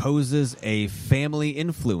 she poses a family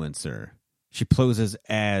influencer. She poses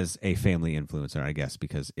as a family influencer, I guess,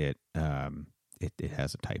 because it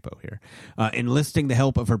has a typo here. Enlisting the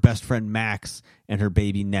help of her best friend Max and her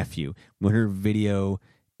baby nephew. When her video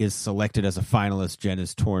is selected as a finalist, Jen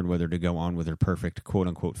is torn whether to go on with her perfect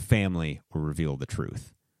quote-unquote family or reveal the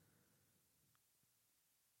truth.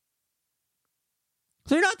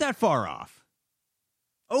 So you're not that far off.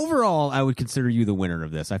 Overall, I would consider you the winner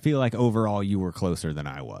of this. I feel like overall you were closer than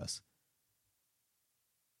I was.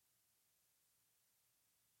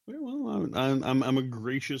 Well, I'm a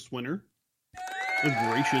gracious winner.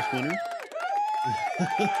 A gracious winner.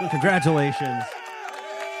 Congratulations.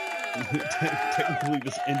 Technically,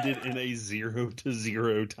 this ended in a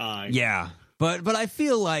 0-0 tie. Yeah, but I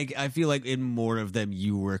feel like in more of them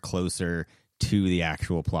you were closer to the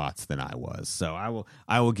actual plots than I was. So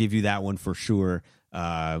I will give you that one for sure.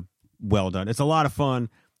 Well done. It's a lot of fun.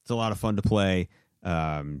 It's a lot of fun to play.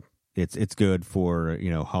 It's good for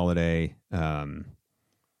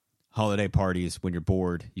holiday parties. When you're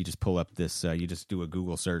bored, you just pull up this. You just do a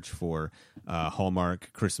Google search for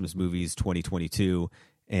Hallmark Christmas movies 2022,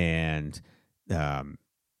 and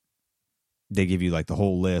they give you like the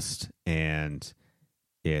whole list, and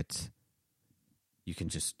you can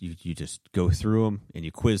just you just go through them and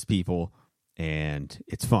you quiz people, and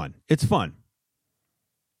it's fun. It's fun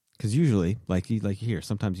because usually, like you hear,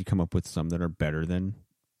 sometimes you come up with some that are better than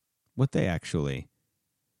what they actually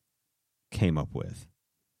came up with.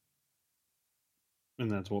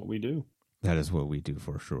 And that's what we do. That is what we do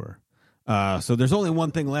for sure. So there's only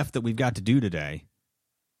one thing left that we've got to do today.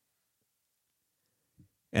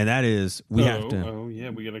 And that is we have to... Oh, yeah,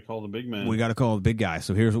 we got to call the big man. We got to call the big guy.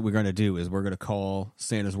 So here's what we're going to do is we're going to call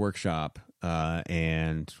Santa's Workshop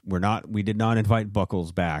and we did not invite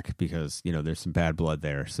Buckles back because, there's some bad blood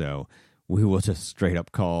there. So we will just straight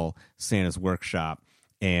up call Santa's Workshop,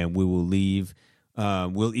 and we will leave.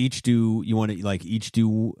 We'll each do, we'll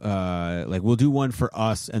do one for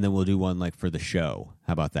us, and then we'll do one for the show.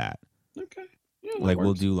 How about that? Okay. Yeah,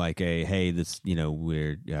 we'll do hey, this,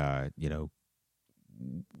 we're,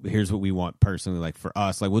 here's what we want personally, for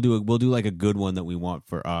us. We'll do a good one that we want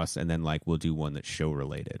for us, and then we'll do one that's show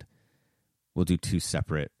related. We'll do two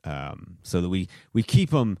separate, so that we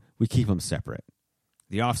keep them separate.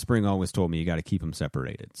 The Offspring always told me you got to keep them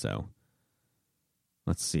separated. So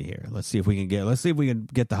let's see here. Let's see if we can get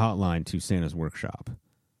the hotline to Santa's Workshop.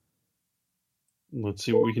 Let's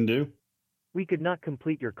see what we can do. We could not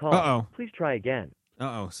complete your call. Uh-oh. Please try again.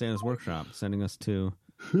 Santa's Workshop sending us to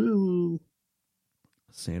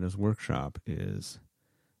Santa's Workshop is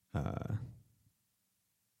okay,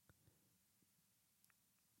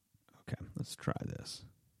 let's try this.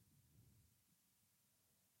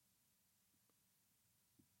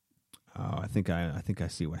 Oh, I think I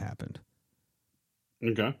see what happened.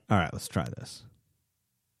 Okay. All right, let's try this.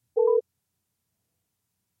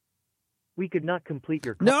 We could not complete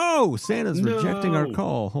your call. No! Santa's rejecting our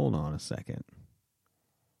call. Hold on a second.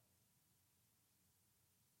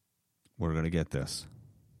 We're going to get this.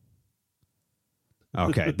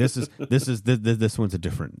 Okay, this one's a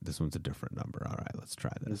different number. All right, let's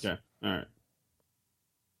try this. Okay. All right.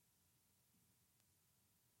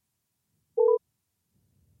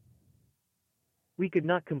 We could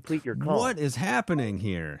not complete your call. What is happening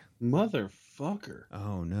here? Motherfucker.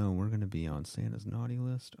 Oh no, we're going to be on Santa's naughty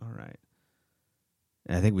list. All right.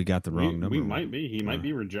 I think we got the wrong number. We might be. He might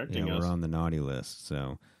be rejecting us. We're on the naughty list,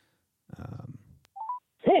 so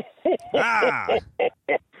we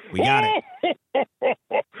got it.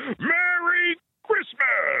 Merry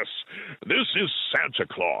Christmas! This is Santa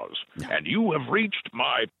Claus, and you have reached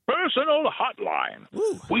my personal hotline.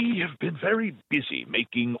 Ooh. We have been very busy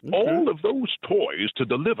making all of those toys to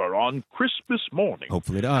deliver on Christmas morning.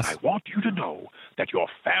 Hopefully to us. I want you to know that your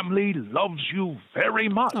family loves you very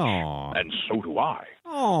much, Aww. and so do I.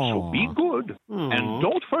 Aww. So be good, and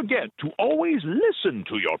don't forget to always listen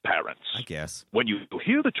to your parents. I guess. When you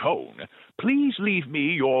hear the tone, please leave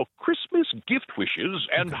me your Christmas gift wishes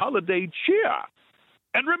and holiday cheer.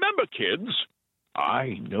 And remember, kids,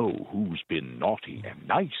 I know who's been naughty and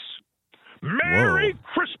nice. Merry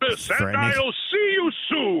Christmas, and I'll see you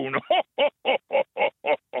soon.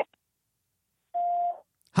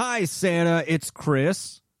 Hi, Santa. It's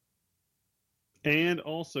Chris. And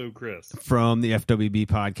also Chris. From the FWB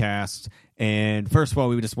podcast. And first of all,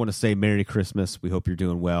 we just want to say Merry Christmas. We hope you're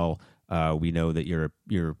doing well. We know that you're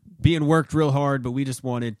being worked real hard, but we just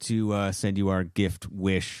wanted to send you our gift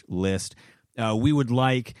wish list. We would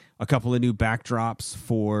like a couple of new backdrops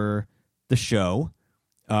for the show.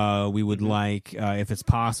 We would like, if it's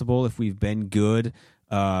possible, if we've been good,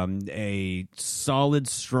 a solid,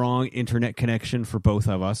 strong internet connection for both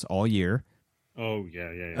of us all year. Oh,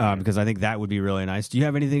 yeah. Because I think that would be really nice. Do you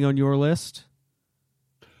have anything on your list?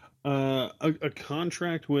 A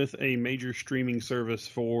contract with a major streaming service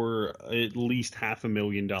for at least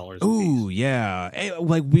 $500,000. Ooh, yeah.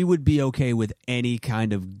 We would be okay with any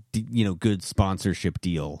kind of good sponsorship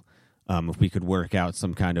deal. If we could work out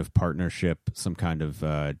some kind of partnership, some kind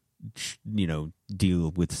of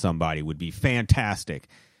deal with somebody would be fantastic.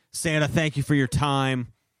 Santa, thank you for your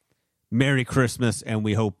time. Merry Christmas, and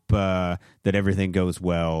we hope that everything goes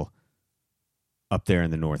well up there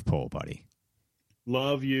in the North Pole, buddy.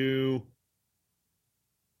 Love you.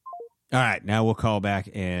 All right, now we'll call back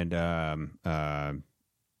and call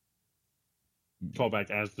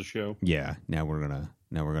back as the show. Yeah, now we're gonna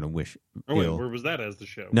wish. Oh wait, ill. where was that as the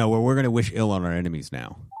show? No, we're gonna wish ill on our enemies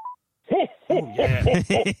now. Oh yeah.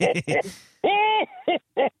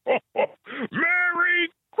 Merry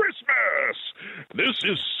Christmas! This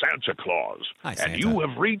is Santa Claus, Hi, Santa. and you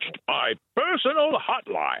have reached my personal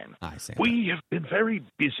hotline. Hi, Santa. We have been very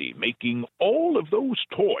busy making all of those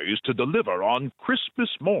toys to deliver on Christmas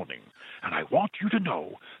morning, and I want you to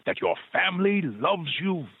know that your family loves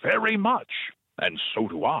you very much, and so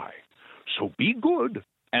do I. So be good,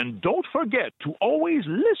 and don't forget to always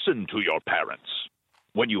listen to your parents.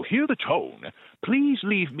 When you hear the tone, please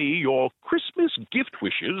leave me your Christmas gift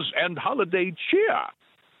wishes and holiday cheer.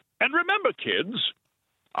 And remember, kids,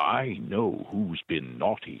 I know who's been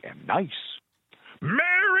naughty and nice.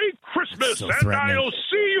 Merry Christmas, So and threatening. I'll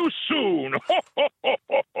see you soon.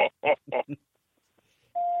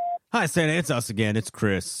 Hi, Santa. It's us again. It's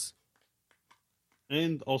Chris.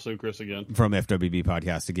 And also Chris again. From FWB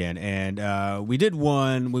Podcast again. And we did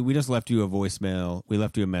one. We just left you a voicemail. We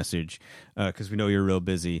left you a message because we know you're real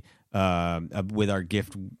busy. with our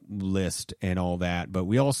gift list and all that. But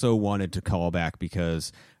we also wanted to call back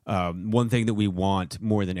because one thing that we want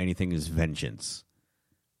more than anything is vengeance.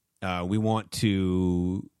 We want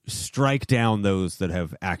to strike down those that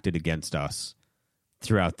have acted against us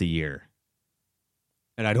throughout the year.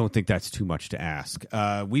 And I don't think that's too much to ask.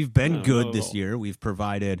 We've been good this year. We've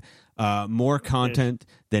provided more content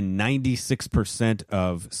than 96%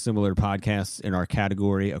 of similar podcasts in our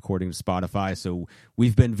category, according to Spotify. So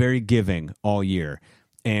we've been very giving all year.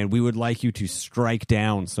 And we would like you to strike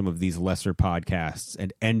down some of these lesser podcasts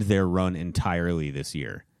and end their run entirely this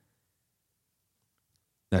year.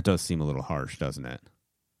 That does seem a little harsh, doesn't it?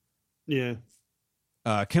 Yeah.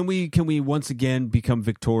 Can we once again become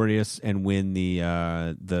victorious and win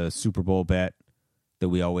the Super Bowl bet that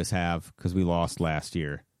we always have because we lost last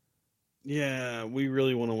year? Yeah, we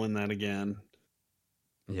really want to win that again.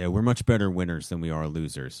 Yeah, we're much better winners than we are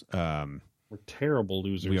losers. We're terrible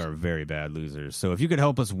losers. We are very bad losers. So if you could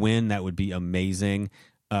help us win, that would be amazing.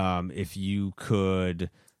 If you could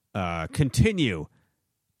continue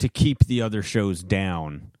to keep the other shows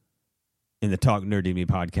down in the Talk Nerdy to Me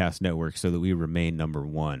podcast network so that we remain number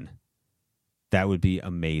one, that would be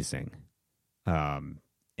amazing.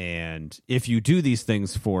 And if you do these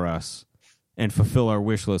things for us and fulfill our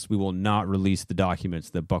wish list, we will not release the documents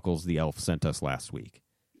that Buckles the Elf sent us last week.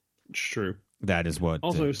 It's true. That is what.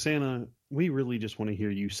 Also, Santa, we really just want to hear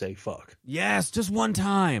you say fuck. Yes, just one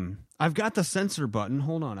time. I've got the censor button.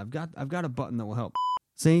 Hold on. I've got a button that will help.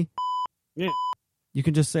 See? Yeah. You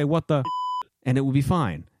can just say what the, and it will be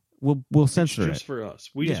fine. We'll censor just it for us.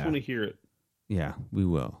 We just want to hear it. Yeah, we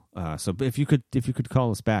will. So if you could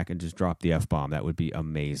call us back and just drop the F-bomb, that would be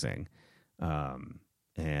amazing. I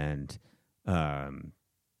think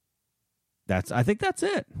that's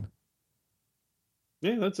it.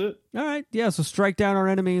 Yeah, that's it. All right. Yeah, so strike down our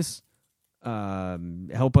enemies.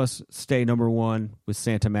 Help us stay number one with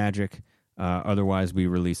Santa Magic. Otherwise, we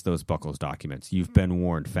release those Buckles documents. You've been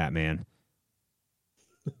warned, fat man.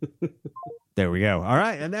 There we go. All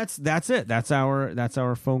right, and that's it. That's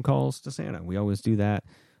our phone calls to Santa. We always do that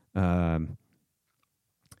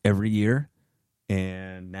every year,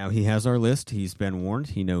 and now he has our list. He's been warned.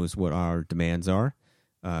 He knows what our demands are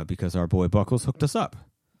because our boy Buckles hooked us up.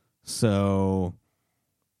 So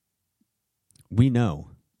we know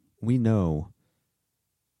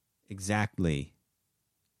exactly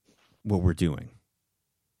what we're doing.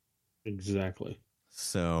 Exactly.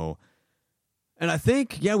 So. And I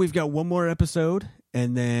think, we've got one more episode,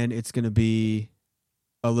 and then it's going to be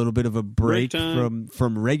a little bit of a break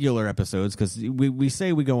from regular episodes, because we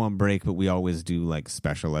say we go on break, but we always do like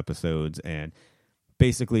special episodes, and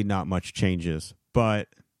basically not much changes. But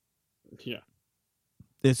yeah,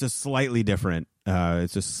 it's just slightly different.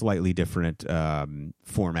 Formats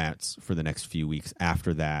for the next few weeks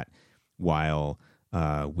after that, while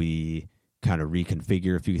we kind of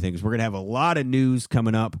reconfigure a few things. We're going to have a lot of news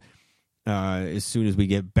coming up. As soon as we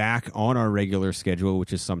get back on our regular schedule,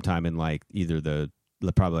 which is sometime in like either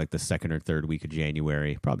probably like the second or third week of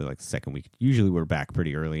January, probably like the second week. Usually we're back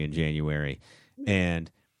pretty early in January,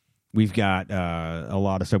 and we've got a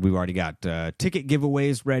lot of stuff. We've already got ticket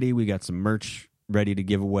giveaways ready. We got some merch ready to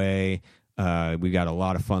give away. We got a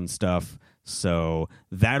lot of fun stuff, so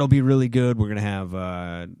that'll be really good. We're gonna have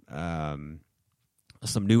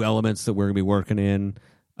some new elements that we're gonna be working in.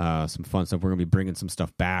 Some fun stuff. We're going to be bringing some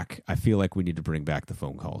stuff back. I feel like we need to bring back the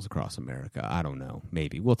phone calls across America. I don't know.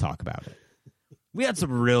 Maybe. We'll talk about it. We had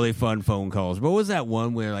some really fun phone calls. What was that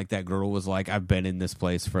one where like that girl was like, I've been in this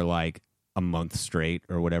place for like a month straight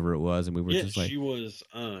or whatever it was, and we were just like... it was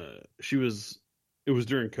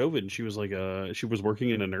during COVID, and she was like, she was working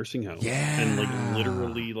in a nursing home. Yeah. And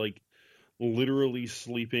literally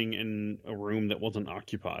sleeping in a room that wasn't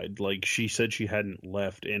occupied. Like, she said she hadn't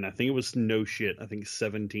left, and I think it was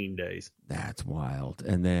 17 days. That's wild.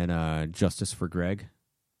 And then Justice for Greg.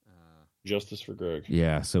 Justice for Greg.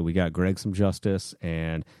 Yeah, so we got Greg some justice,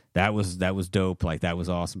 and that was dope. Like, that was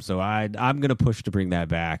awesome. So I'm gonna push to bring that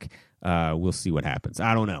back. We'll see what happens.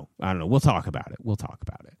 I don't know. We'll talk about it. We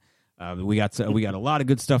got a lot of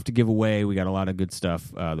good stuff to give away. We got a lot of good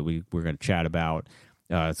stuff that we're gonna chat about.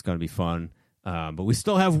 It's going to be fun. But we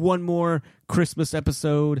still have one more Christmas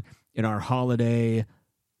episode in our holiday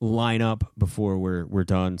lineup before we're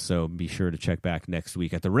done. So be sure to check back next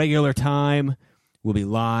week at the regular time. We'll be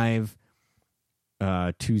live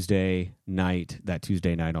Tuesday night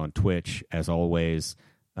on Twitch, as always.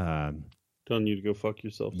 Telling you to go fuck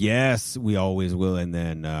yourself. Yes, we always will. And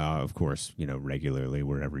then, of course, regularly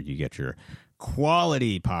wherever you get your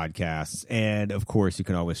quality podcasts. And, of course, you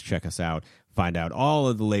can always check us out. Find out all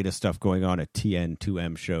of the latest stuff going on at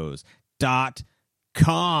tn2mshows.com.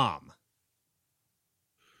 calm.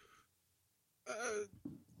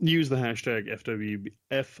 Use the hashtag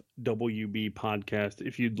FWB podcast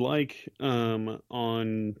if you'd like.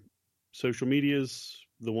 On social medias,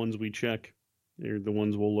 the ones we check are the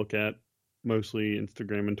ones we'll look at, mostly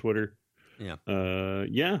Instagram and Twitter.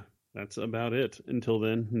 Yeah. That's about it. Until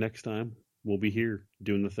then, next time we'll be here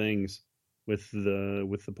doing the things with the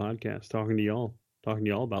podcast, talking to y'all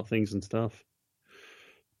about things and stuff.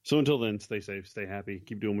 So until then, stay safe, stay happy,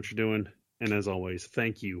 keep doing what you're doing, and as always,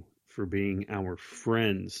 thank you for being our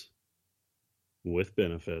friends with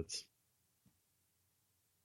benefits.